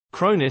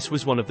Cronus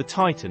was one of the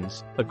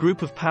Titans, a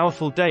group of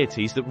powerful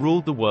deities that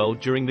ruled the world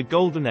during the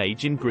Golden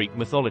Age in Greek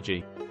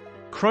mythology.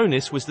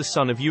 Cronus was the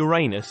son of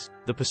Uranus,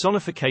 the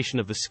personification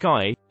of the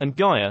sky, and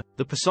Gaia,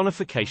 the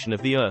personification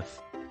of the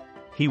earth.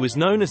 He was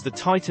known as the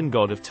Titan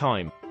god of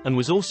time, and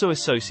was also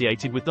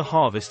associated with the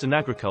harvest and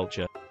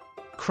agriculture.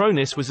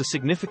 Cronus was a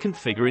significant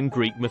figure in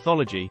Greek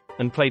mythology,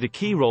 and played a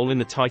key role in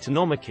the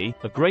Titanomachy,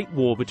 a great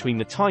war between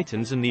the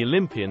Titans and the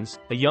Olympians,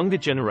 a younger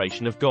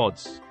generation of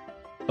gods.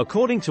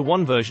 According to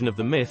one version of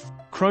the myth,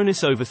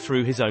 Cronus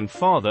overthrew his own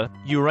father,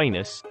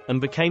 Uranus,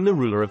 and became the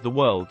ruler of the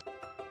world.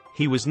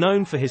 He was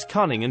known for his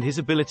cunning and his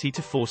ability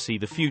to foresee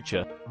the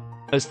future.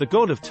 As the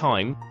god of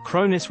time,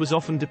 Cronus was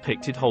often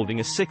depicted holding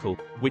a sickle,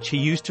 which he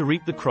used to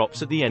reap the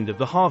crops at the end of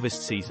the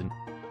harvest season.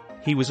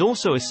 He was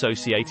also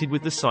associated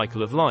with the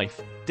cycle of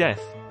life,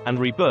 death, and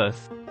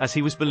rebirth, as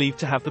he was believed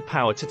to have the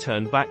power to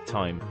turn back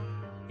time.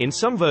 In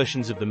some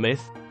versions of the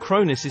myth,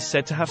 Cronus is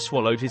said to have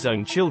swallowed his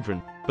own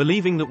children,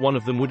 believing that one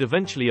of them would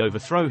eventually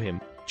overthrow him,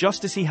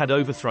 just as he had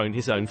overthrown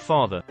his own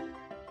father.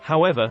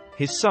 However,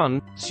 his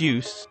son,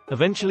 Zeus,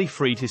 eventually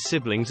freed his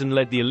siblings and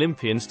led the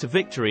Olympians to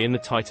victory in the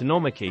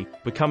Titanomachy,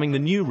 becoming the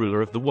new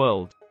ruler of the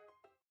world.